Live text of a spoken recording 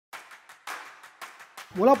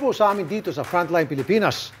Mula po sa amin dito sa Frontline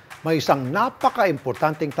Pilipinas, may isang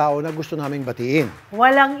napaka-importanteng tao na gusto naming batiin.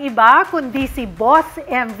 Walang iba kundi si Boss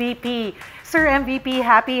MVP. Sir MVP,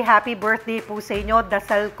 happy birthday po sa inyo.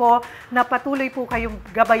 Dasal ko na patuloy po kayong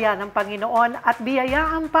gabayan ng Panginoon at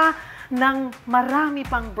biyayaan pa ng marami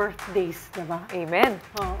pang birthdays, diba? Amen.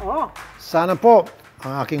 Oo. Sana po,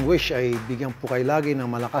 ang aking wish ay bigyan po kayo lagi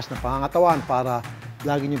ng malakas na pangangatawan para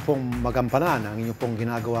lagi niyo pong magampanan ang inyong pong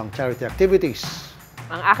ginagawang charity activities.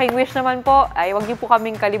 Ang aking wish naman po ay huwag niyo po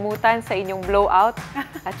kaming kalimutan sa inyong blowout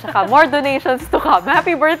at saka more donations to come.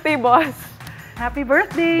 Happy birthday, boss! Happy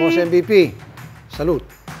birthday! Boss MVP, salute!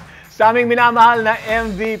 Sa aming minamahal na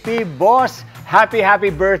MVP, Boss,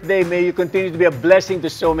 happy birthday. May you continue to be a blessing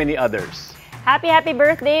to so many others. Happy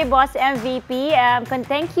birthday, Boss MVP.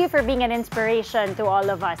 Thank you for being an inspiration to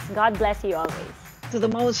all of us. God bless you always. To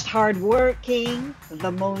the most hardworking,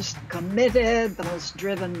 the most committed, the most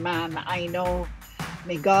driven man I know,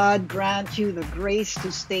 may God grant you the grace to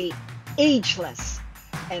stay ageless,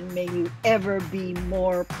 and may you ever be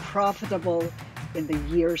more profitable in the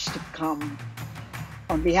years to come.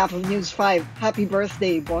 On behalf of News 5, happy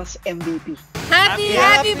birthday, Boss MVP.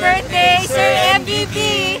 Happy birthday, Sir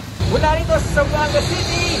MVP! Mula rito sa Zamboanga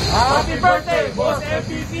City, happy birthday, Boss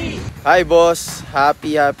MVP! Hi, boss.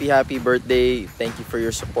 Happy birthday. Thank you for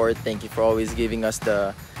your support. Thank you for always giving us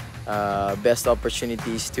the best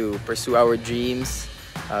opportunities to pursue our dreams.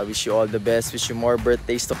 Wish you all the best. Wish you more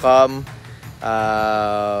birthdays to come.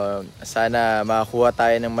 Sana makakuha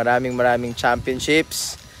tayo ng maraming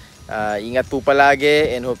championships. Ingat po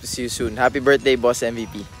palagi and hope to see you soon. Happy birthday, Boss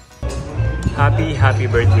MVP. Happy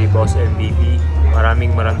birthday, Boss MVP.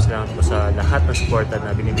 Maraming salamat po sa lahat ng suporta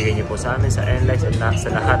na binibigay niyo po sa amin, sa NLEX at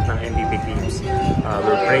sa lahat ng MVP teams.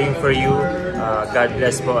 We're praying for you. God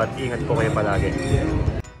bless po at ingat po kayo palagi.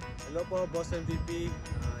 Hello po, Boss MVP.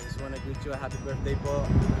 I just want to greet you a happy birthday po.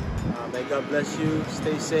 May God bless you.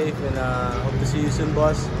 Stay safe and hope to see you soon,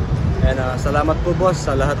 boss. And salamat po, boss,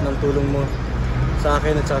 sa lahat ng tulong mo sa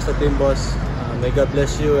akin at sa team, boss. May God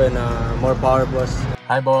bless you and more power, boss.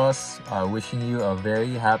 Hi, boss. Wishing you a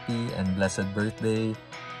very happy and blessed birthday.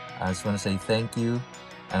 I just want to say thank you.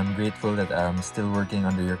 I'm grateful that I'm still working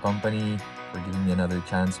under your company, for giving me another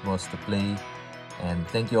chance, boss, to play. And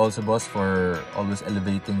thank you also, boss, for always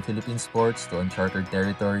elevating Philippine sports to uncharted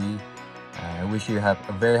territory. I wish you a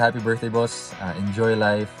very happy birthday, boss. Enjoy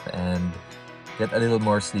life and get a little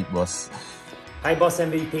more sleep, boss. Hi, Boss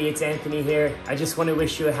MVP. It's Anthony here. I just want to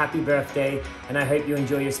wish you a happy birthday, and I hope you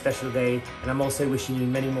enjoy your special day. And I'm also wishing you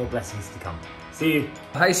many more blessings to come. See you.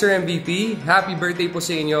 Hi, Sir MVP. Happy birthday po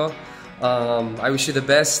sa inyo. I wish you the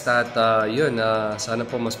best at sana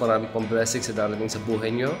po mas marami pong blessings sa darating sa buhay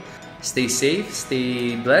nyo. Stay safe,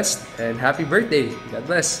 stay blessed, and happy birthday. God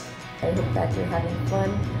bless. I hope that you're having fun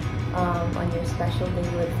on your special day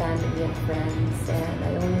with family and friends, and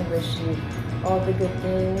I only wish you all the good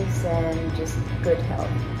things and just good health.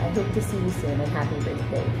 I hope to see you soon, and happy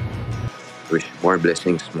birthday. Wish more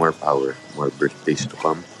blessings, more power, more birthdays to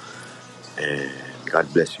come, and God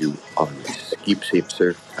bless you always. Keep safe,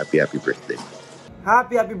 sir. Happy birthday.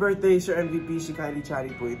 Happy birthday, Sir MVP. Si Kylie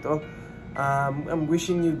Chari po ito. I'm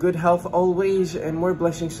wishing you good health always and more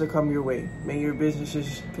blessings to come your way. May your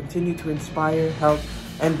businesses continue to inspire, help,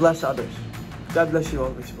 and bless others. God bless you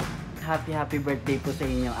always po. Happy birthday po sa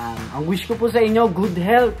inyo. Ang wish ko po sa inyo, good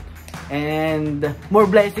health and more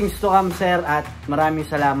blessings to come, sir, at maraming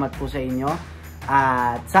salamat po sa inyo.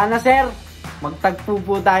 At sana, sir, magtagpo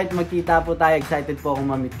po tayo at magkita po tayo. Excited po akong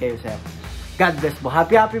ma-meet kayo, sir. God bless po.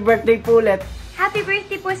 Happy birthday po ulit. Happy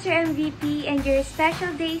birthday po, Sir MVP, and your special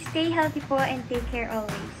day. Stay healthy po and take care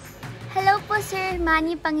always. Hello po, Sir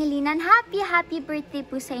Manny Pangilinan. Happy birthday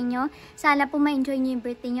po sa inyo. Sana po ma-enjoy nyo yung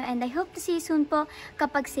birthday nyo, and I hope to see you soon po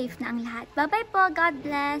kapag safe na ang lahat. Bye-bye po. God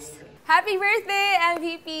bless. Happy birthday,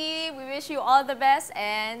 MVP! We wish you all the best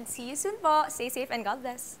and see you soon po. Stay safe and God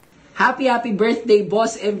bless. Happy birthday,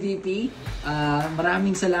 Boss MVP.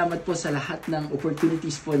 Maraming salamat po sa lahat ng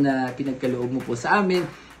opportunities po na pinagkaloob mo po sa amin.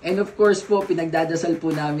 And of course po, pinagdadasal po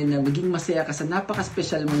namin na maging masaya ka sa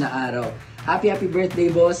napaka-special mo na araw. Happy birthday,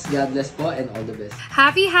 boss. God bless po and all the best.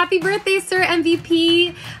 Happy birthday, Sir MVP.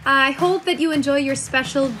 I hope that you enjoy your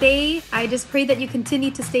special day. I just pray that you continue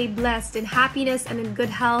to stay blessed in happiness and in good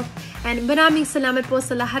health. And maraming salamat po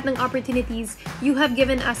sa lahat ng opportunities you have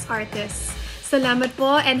given us artists. Salamat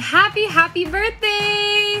po and happy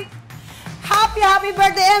birthday! Happy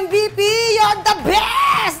birthday, MVP! You're the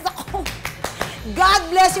best! God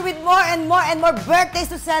bless you with more and more birthdays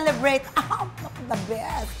to celebrate. The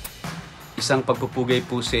best! Isang pagpupugay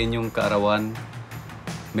po sa inyong kaarawan.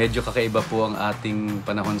 Medyo kakaiba po ang ating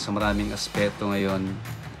panahon sa maraming aspeto ngayon.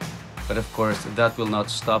 But of course, that will not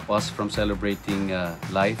stop us from celebrating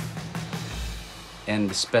life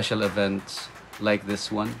and special events like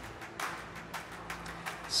this one.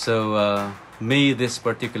 So may this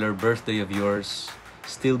particular birthday of yours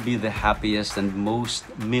still be the happiest and most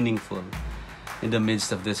meaningful in the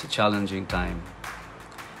midst of this challenging time.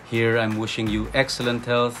 Here, I'm wishing you excellent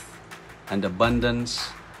health and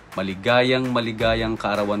abundance. Maligayang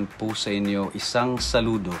kaarawan po sa inyo. Isang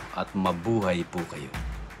saludo at mabuhay po kayo.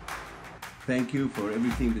 Thank you for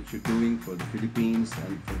everything that you're doing for the Philippines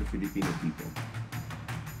and for the Filipino people.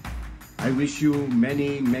 I wish you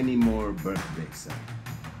many more birthdays, sir.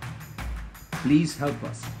 Please help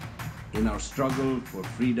us in our struggle for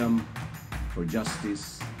freedom, for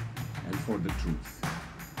justice, and for the truth.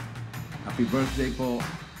 Happy birthday po.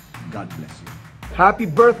 God bless you. Happy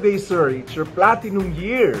birthday, sir. It's your platinum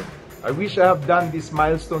year. I wish I have done this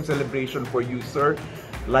milestone celebration for you, sir,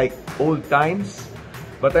 like old times.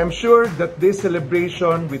 But I'm sure that this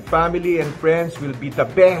celebration with family and friends will be the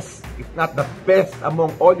best, if not the best,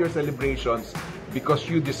 among all your celebrations because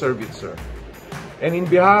you deserve it, sir. And in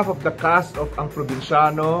behalf of the cast of Ang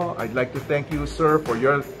Provinciano, I'd like to thank you, sir, for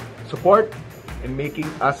your support and making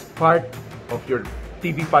us part of your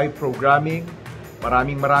TV5 programming.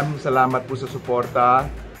 Maraming salamat po sa suporta.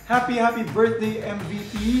 Happy birthday,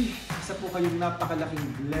 MVP! Isa po kayong napakalaking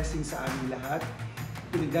blessing sa aming lahat.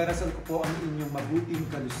 Pinagdarasal ko po ang inyong mabuting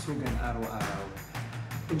kalusugan araw-araw.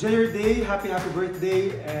 Enjoy your day, happy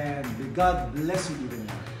birthday, and may God bless you even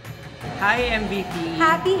more. Hi, MVP!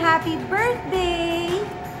 Happy birthday!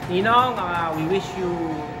 Ninong, we wish you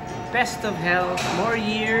best of health, more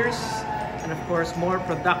years, and of course, more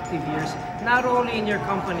productive years, not only in your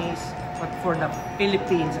companies, but for the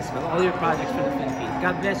Philippines as well, all your projects for the Philippines.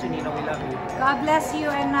 God bless you, Ninong. We love you. God bless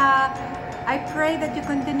you, and I pray that you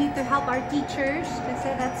continue to help our teachers, kasi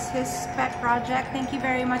that's his pet project. Thank you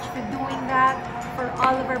very much for doing that, for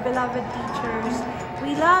all of our beloved teachers.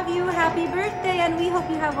 We love you, happy birthday, and we hope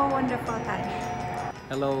you have a wonderful time.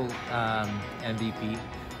 Hello, MVP.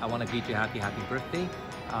 I want to greet you happy birthday.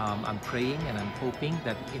 I'm praying and I'm hoping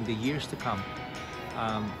that in the years to come,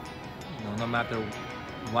 no matter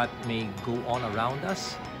what may go on around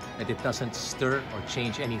us, that it doesn't stir or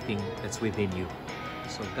change anything that's within you.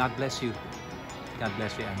 So God bless you. God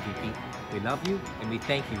bless you, MVP. We love you and we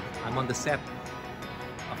thank you. I'm on the set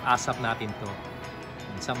of ASAP Natin To,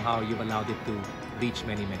 and somehow you've allowed it to reach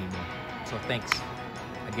many more. So thanks.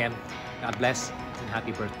 Again, God bless and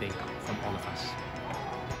happy birthday from all of us.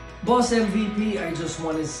 Boss MVP, I just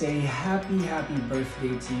want to say happy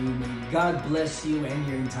birthday to you. May God bless you and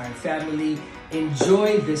your entire family.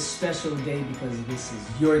 Enjoy this special day because this is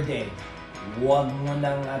your day. Huwag mo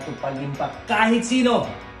nang atupagin pa kahit sino.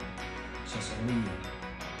 Just only you.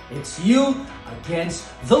 It's you against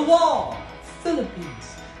the wall.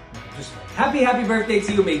 Philippines. Just happy birthday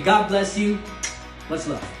to you. May God bless you. Much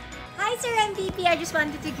love. Hi, Sir MVP. I just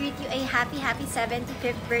wanted to greet you a happy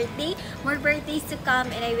 75th birthday. More birthdays to come,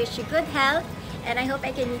 and I wish you good health. And I hope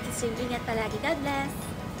I can meet you soon. Ingat palagi. God bless.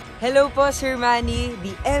 Hello po, Sir Manny,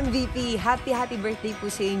 the MVP. Happy birthday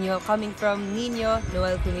po sa inyo. Coming from Nino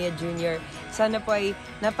Noel Cunha Jr. Sana po ay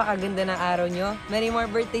napakaganda ng araw nyo. Many more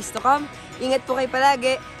birthdays to come. Ingat po kayo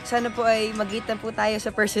palagi. Sana po ay magkita po tayo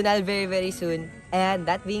sa personal very soon. And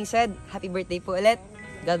that being said, happy birthday po ulit.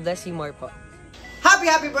 God bless you more po.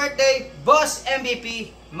 Happy birthday, Boss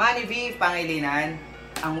MVP, Manny V. Pangilinan.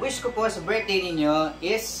 Ang wish ko po sa birthday ninyo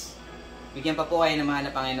is bigyan pa po kayo ng mahal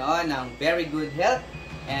na Panginoon ng very good health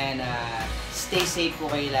and stay safe po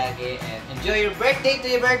kayo lagi and enjoy your birthday to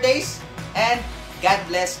your birthdays and God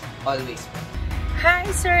bless always. Hi,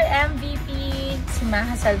 Sir MVP. Si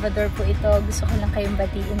Maha Salvador po ito. Gusto ko lang kayong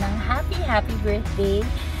batiin ng happy birthday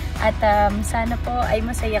at sana po ay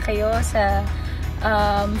masaya kayo sa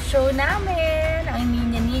show namin, ang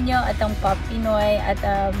Ninya at ang Pop Pinoy at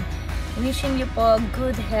wishing you po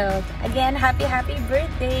good health. Again, happy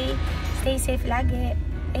birthday. Stay safe lagi.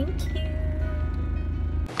 Thank you.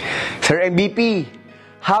 Sir MVP,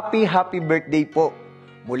 happy birthday po.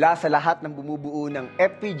 Mula sa lahat ng bumubuo ng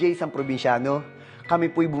FPJ Ang Provinciano,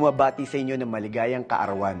 kami po'y bumabati sa inyo ng maligayang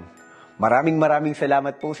kaarawan. Maraming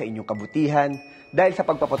salamat po sa inyong kabutihan dahil sa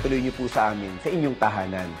pagpapatuloy niyo po sa amin sa inyong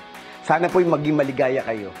tahanan. Sana po'y maging maligaya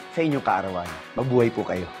kayo sa inyong kaarawan. Mabuhay po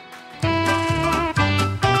kayo.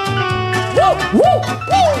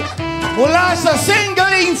 Mula sa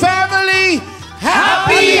Singling Family,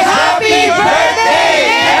 happy birthday,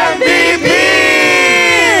 MVP!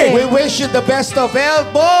 We wish you the best of health,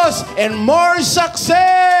 boss, and more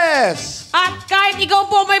success! At kahit ikaw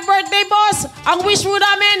po may birthday, boss, ang wish mo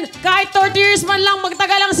namin, kahit 30 years man lang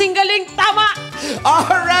magtagal ang singgaling, tama!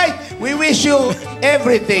 Alright, we wish you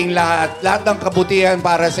everything, lahat ng kabutihan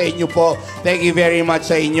para sa inyo po. Thank you very much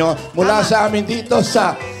sa inyo. Mula sa amin dito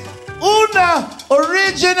sa Una,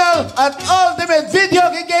 Original at Ultimate Video